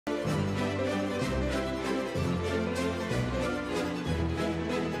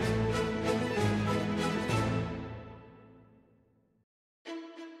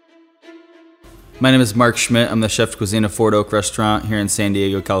My name is Mark Schmitt. I'm the chef de cuisine of Fort Oak Restaurant here in San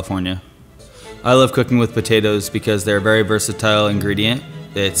Diego, California. I love cooking with potatoes because they're a very versatile ingredient.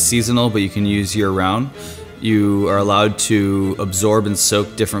 It's seasonal, but you can use year-round. You are allowed to absorb and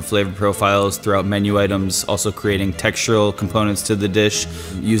soak different flavor profiles throughout menu items, also creating textural components to the dish,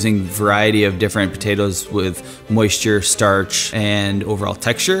 using a variety of different potatoes with moisture, starch, and overall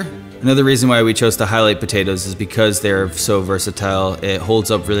texture. Another reason why we chose to highlight potatoes is because they're so versatile. It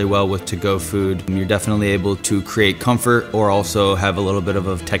holds up really well with to-go food. You're definitely able to create comfort or also have a little bit of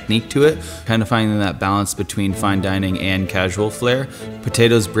a technique to it, kind of finding that balance between fine dining and casual flair.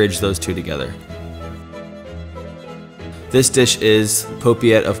 Potatoes bridge those two together. This dish is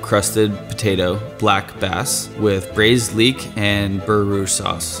popiette of crusted potato, black bass, with braised leek and beurre rouge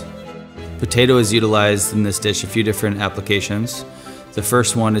sauce. Potato is utilized in this dish a few different applications. The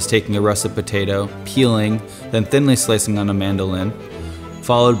first one is taking a russet potato, peeling, then thinly slicing on a mandolin,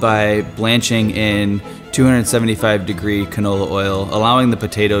 followed by blanching in 275-degree canola oil, allowing the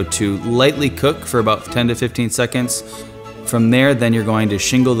potato to lightly cook for about 10 to 15 seconds. From there, then you're going to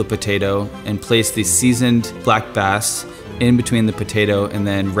shingle the potato and place the seasoned black bass in between the potato and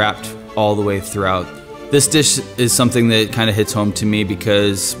then wrapped all the way throughout. This dish is something that kind of hits home to me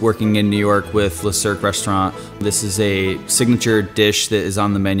because working in New York with Le Cirque Restaurant, this is a signature dish that is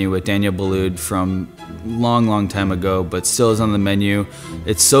on the menu with Daniel Boulud from long time ago, but still is on the menu.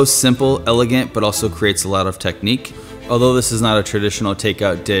 It's so simple, elegant, but also creates a lot of technique. Although this is not a traditional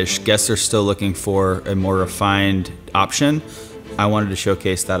takeout dish, guests are still looking for a more refined option. I wanted to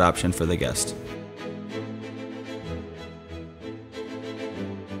showcase that option for the guest.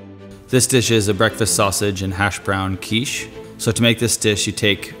 This dish is a breakfast sausage and hash brown quiche. So to make this dish, you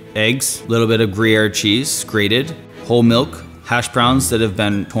take eggs, a little bit of Gruyere cheese, grated, whole milk, hash browns that have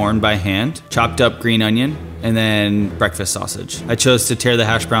been torn by hand, chopped up green onion, and then breakfast sausage. I chose to tear the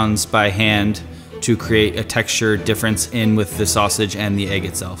hash browns by hand to create a texture difference in with the sausage and the egg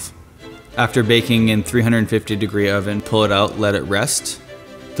itself. After baking in 350-degree oven, pull it out, let it rest.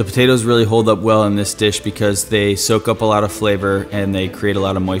 The potatoes really hold up well in this dish because they soak up a lot of flavor and they create a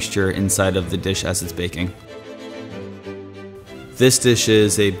lot of moisture inside of the dish as it's baking. This dish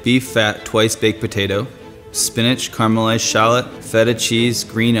is a beef fat twice baked potato, spinach, caramelized shallot, feta cheese,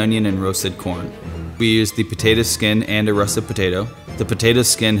 green onion, and roasted corn. We use the potato skin and a russet potato. The potato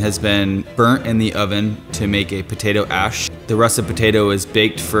skin has been burnt in the oven to make a potato ash. The russet potato is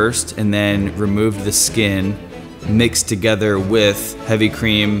baked first and then removed the skin, mixed together with heavy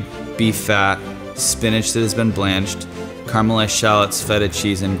cream, beef fat, spinach that has been blanched, caramelized shallots, feta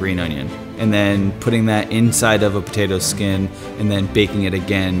cheese, and green onion. And then putting that inside of a potato skin and then baking it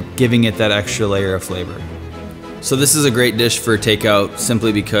again, giving it that extra layer of flavor. So this is a great dish for takeout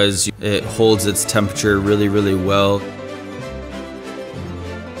simply because it holds its temperature really well.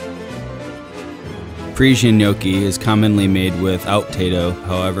 Parisian gnocchi is commonly made without potato.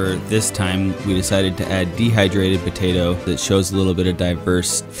 However, this time we decided to add dehydrated potato that shows a little bit of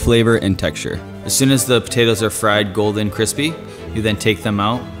diverse flavor and texture. As soon as the potatoes are fried golden crispy, you then take them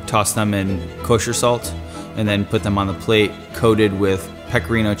out, toss them in kosher salt, and then put them on the plate coated with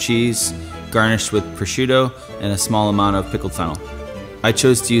pecorino cheese, garnished with prosciutto, and a small amount of pickled fennel. I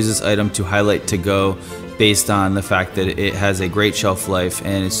chose to use this item to highlight to-go based on the fact that it has a great shelf life,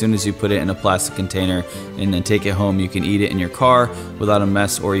 and as soon as you put it in a plastic container and then take it home, you can eat it in your car without a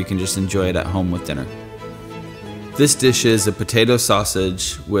mess, or you can just enjoy it at home with dinner. This dish is a potato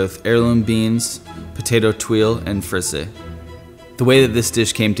sausage with heirloom beans, potato tuile, and frisée. The way that this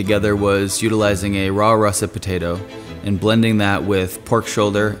dish came together was utilizing a raw russet potato and blending that with pork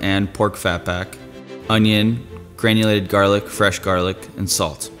shoulder and pork fat pack, onion, granulated garlic, fresh garlic, and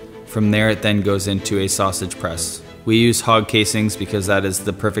salt. From there, it then goes into a sausage press. We use hog casings because that is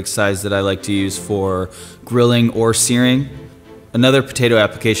the perfect size that I like to use for grilling or searing. Another potato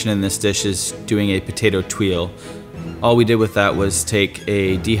application in this dish is doing a potato tuile. All we did with that was take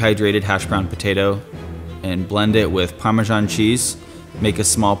a dehydrated hash brown potato and blend it with Parmesan cheese, make a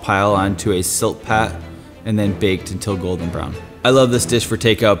small pile onto a silk pat, and then baked until golden brown. I love this dish for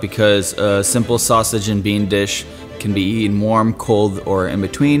takeout because a simple sausage and bean dish can be eaten warm, cold, or in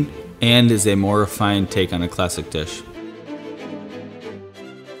between, and is a more refined take on a classic dish.